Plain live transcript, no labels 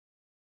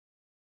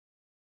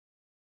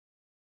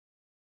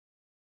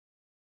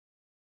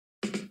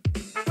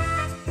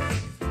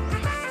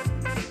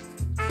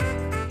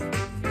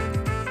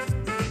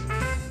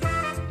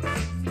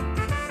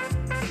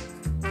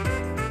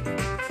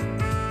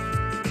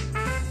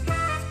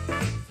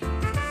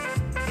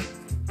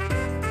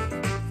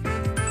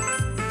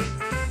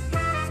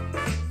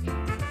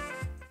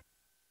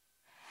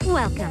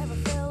Welcome.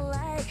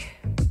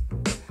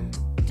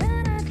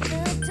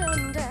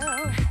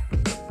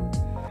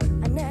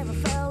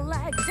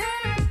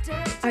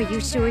 Are you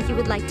sure you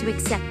would like to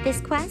accept this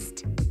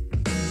quest?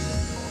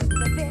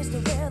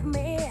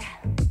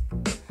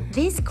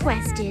 This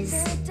quest is...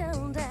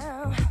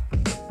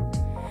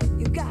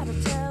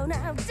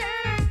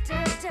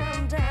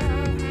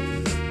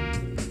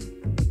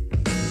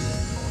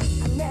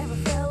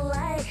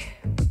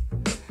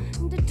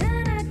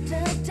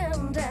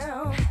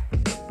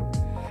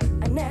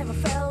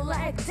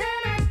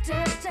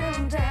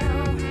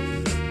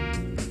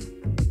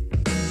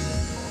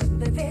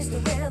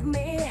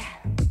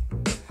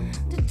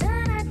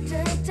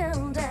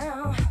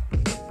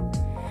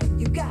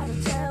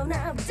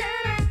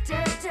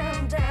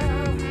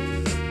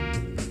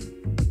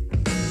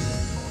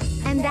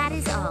 And that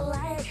is all.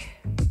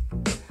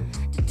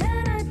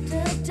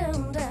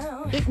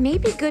 It may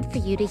be good for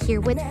you to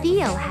hear what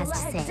Theo has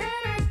to say.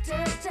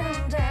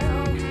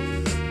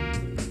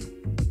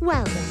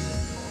 Well then.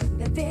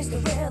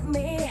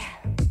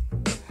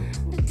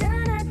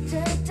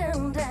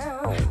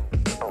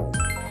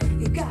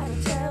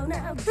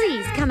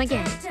 Please come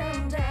again.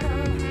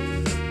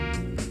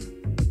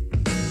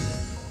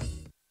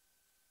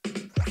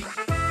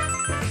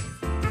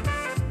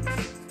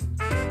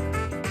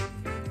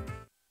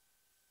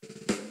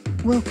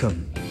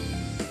 Welcome.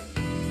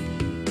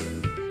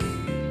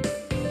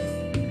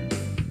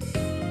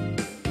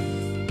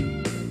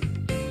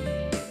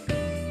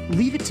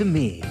 Leave it to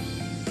me.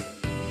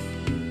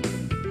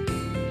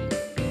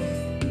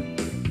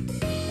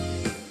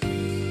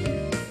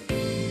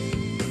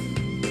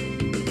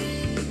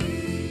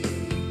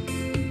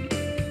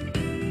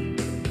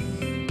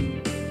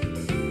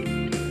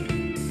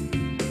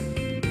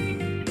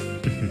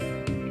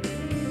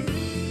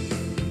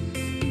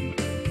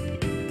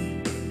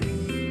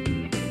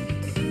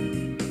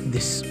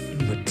 This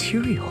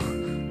material.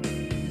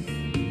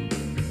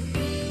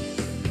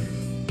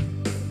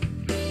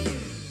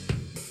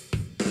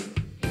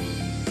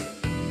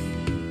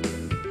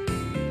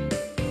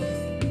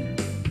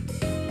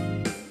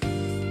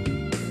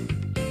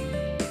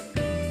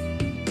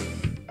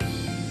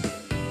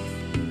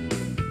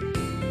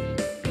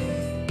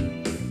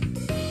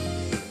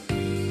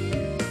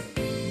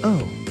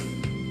 Oh.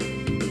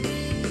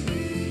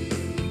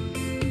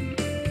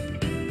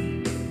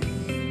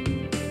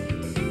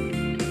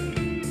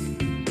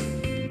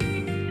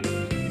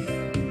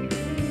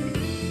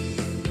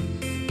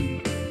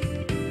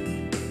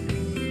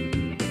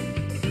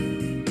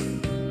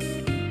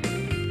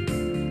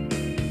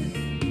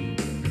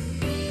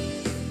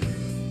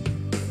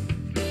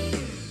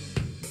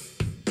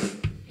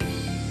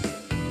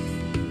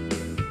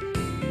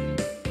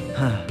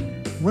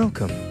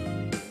 Welcome.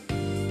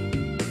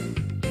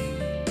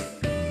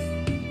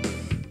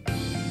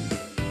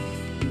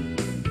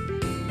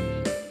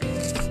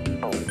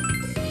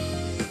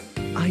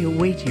 I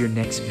await your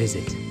next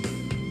visit.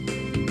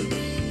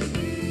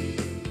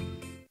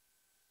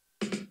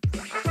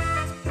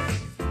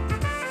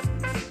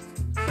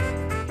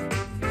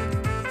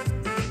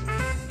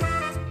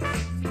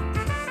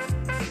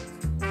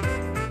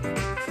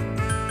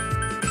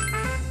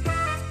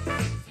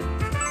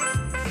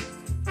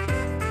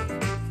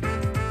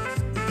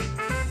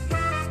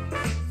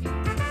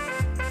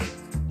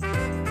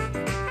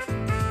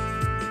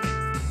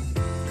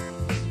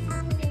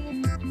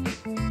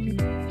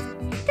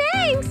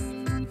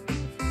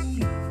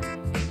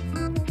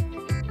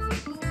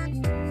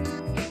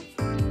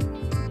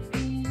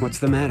 What's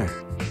the matter?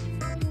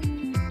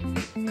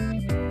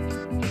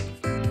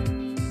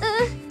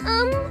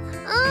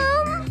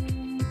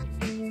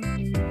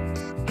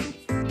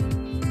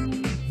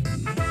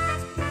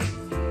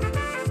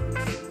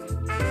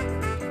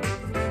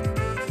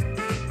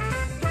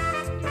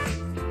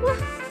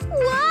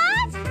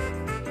 What?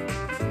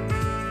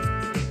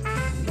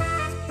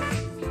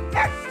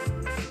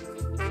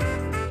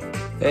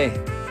 Hey.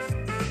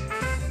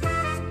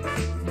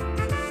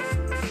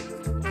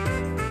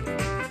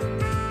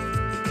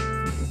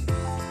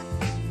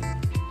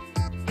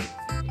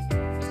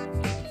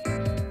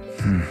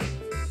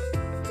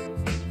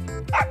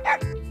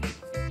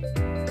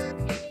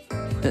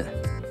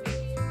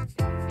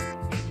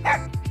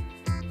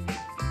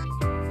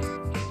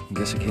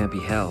 Guess it can't be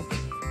helped.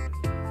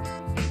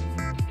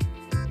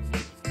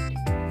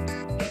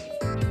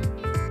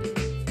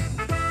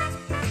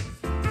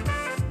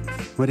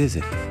 What is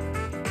it?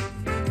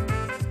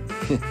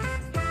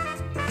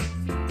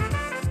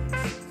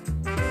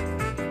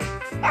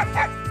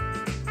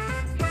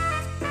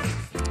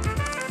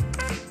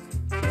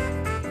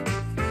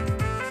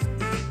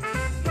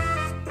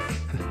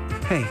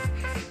 Hey.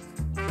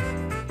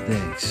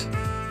 Thanks.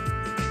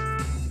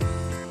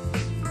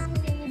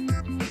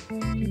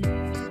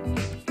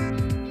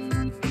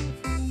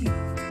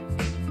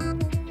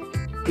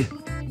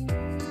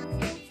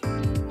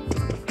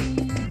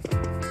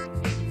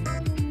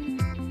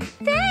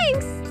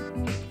 Thanks!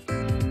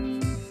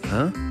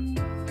 Huh?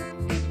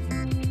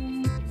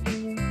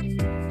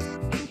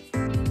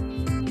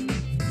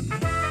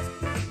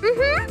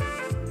 Mm-hmm.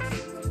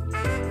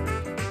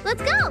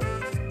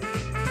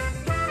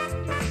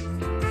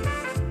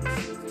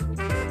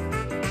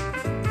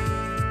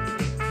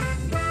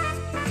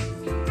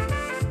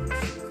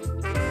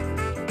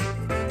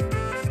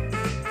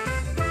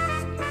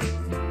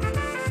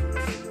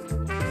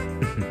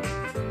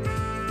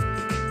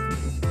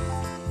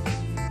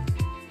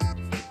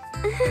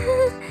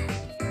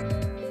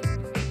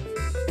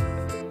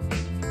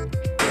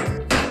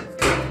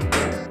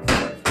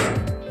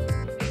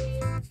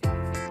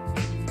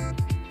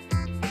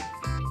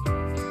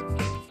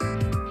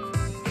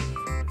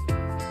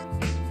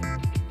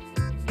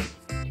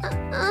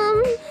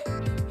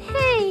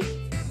 Hey.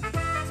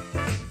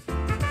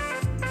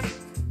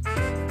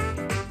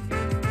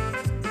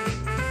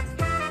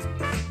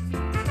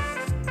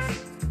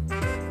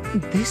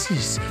 This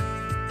is...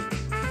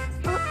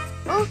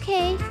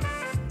 Okay.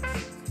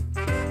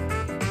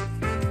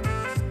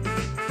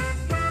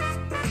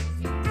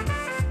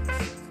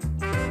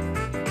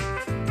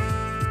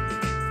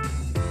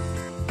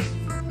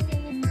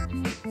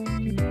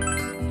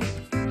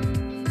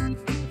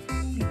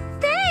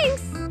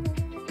 Thanks!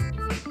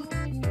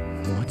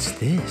 What's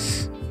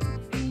this?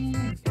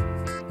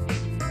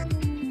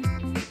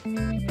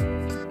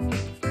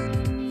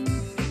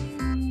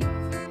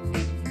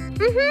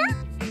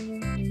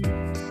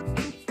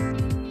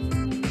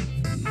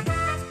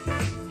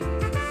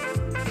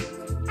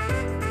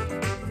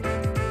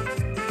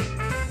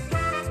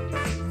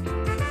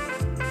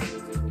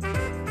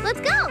 Let's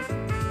go!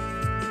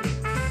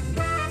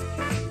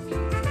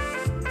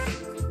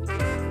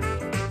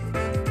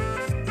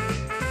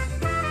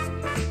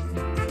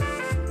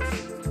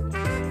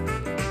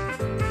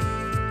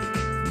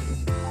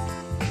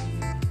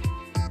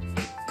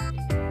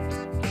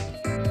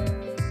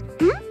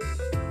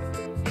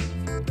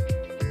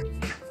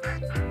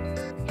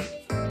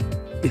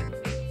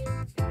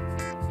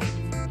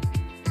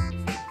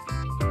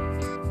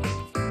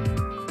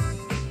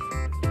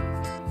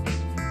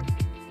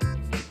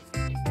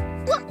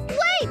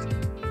 Wait!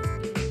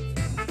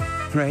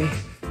 Ray?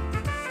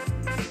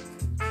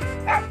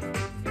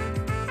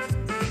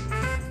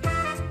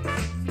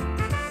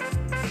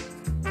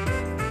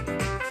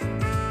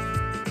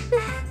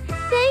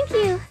 Thank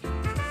you.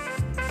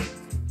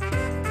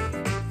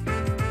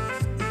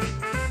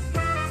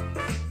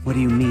 What do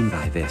you mean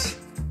by this?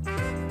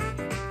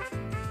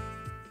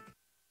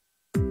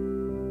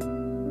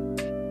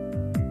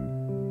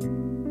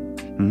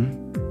 Hmm?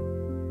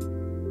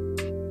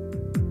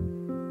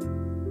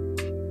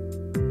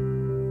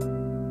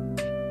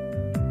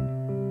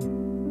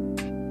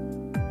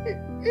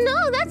 No,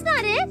 that's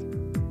not it.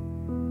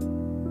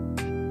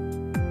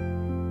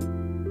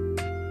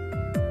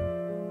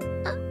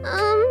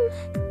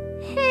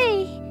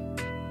 Hey.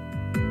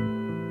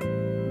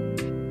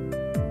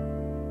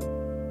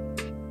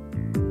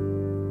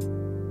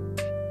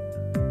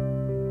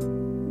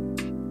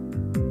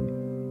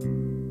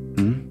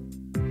 Hmm?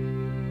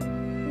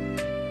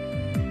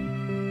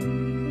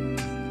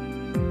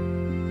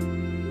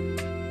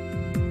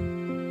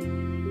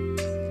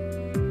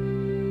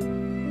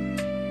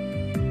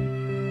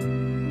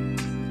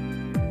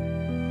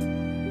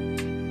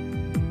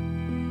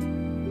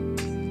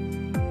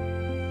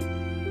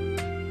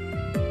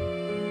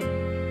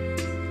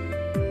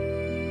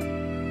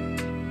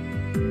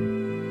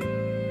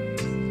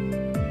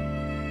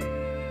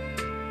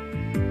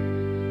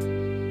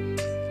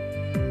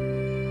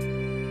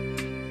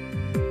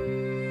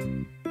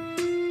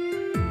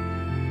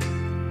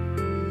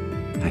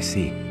 I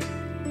see.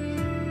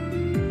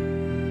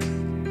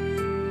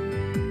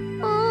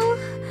 Oh,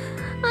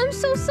 I'm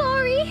so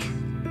sorry.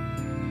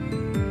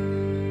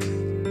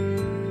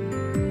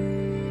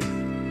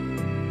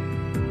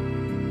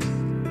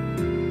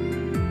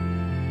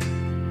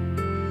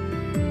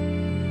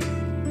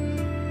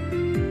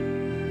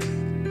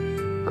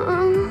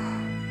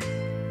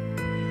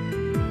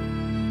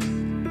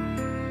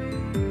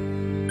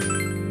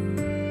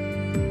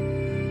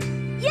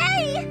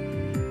 Yay!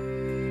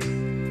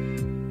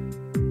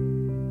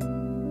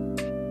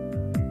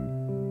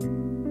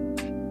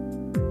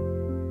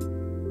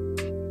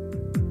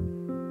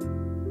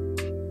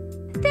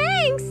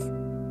 Thanks!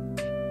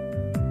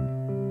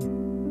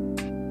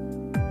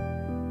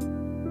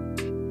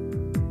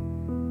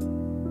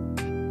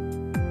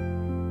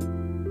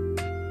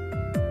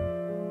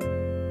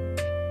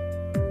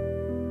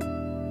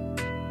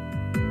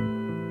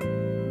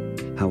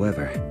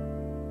 However,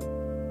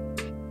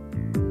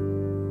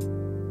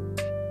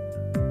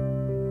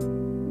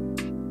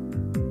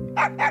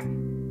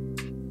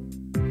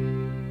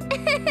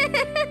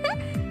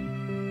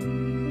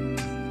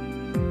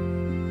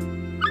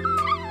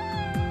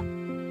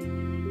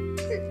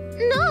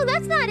 No,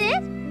 that's not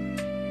it.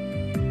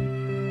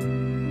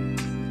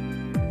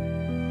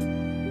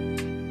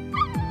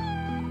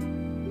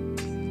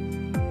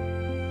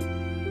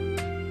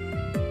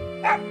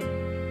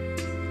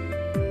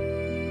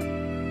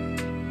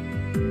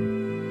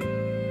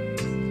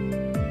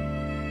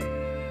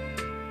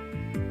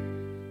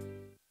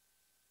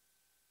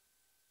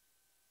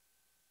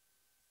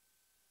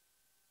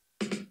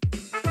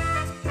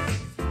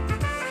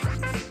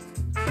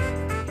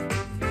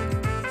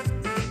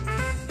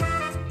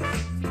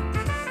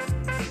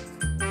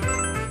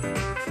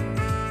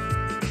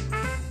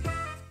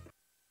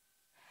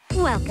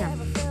 Welcome.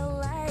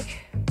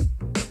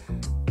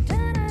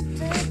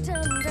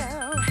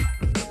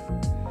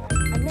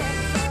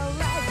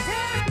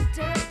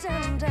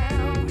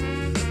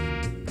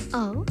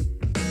 Oh?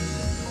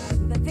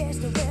 But they're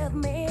still with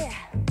me.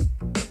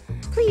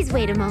 Please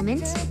wait a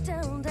moment.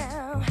 Down,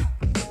 down.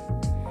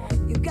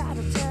 You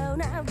gotta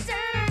tone out.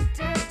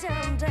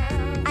 Down,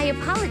 down. I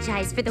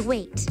apologize for the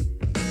wait.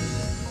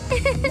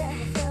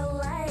 Never felt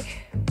like.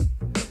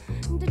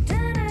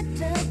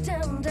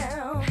 Down,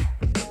 down.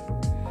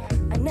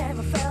 I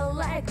never felt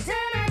like.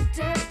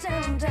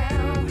 Down,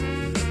 down.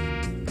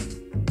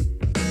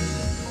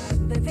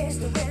 But they're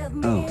still with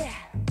me. Oh.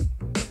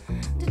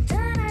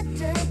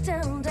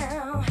 Down,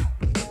 down.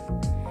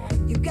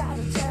 You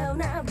gotta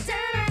tone out.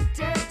 Down.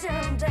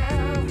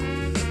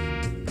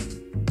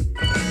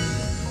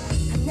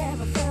 I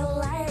never felt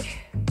like.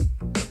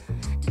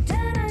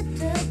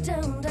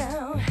 Down.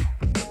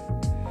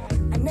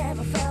 I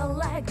never felt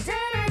like.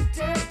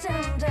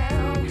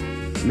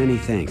 Down. Many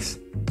thanks.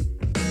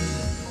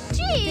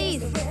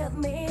 Jeez! With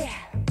me.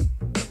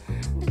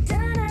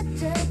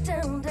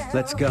 Down.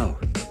 Let's go.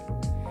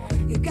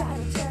 You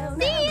gotta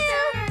tone out.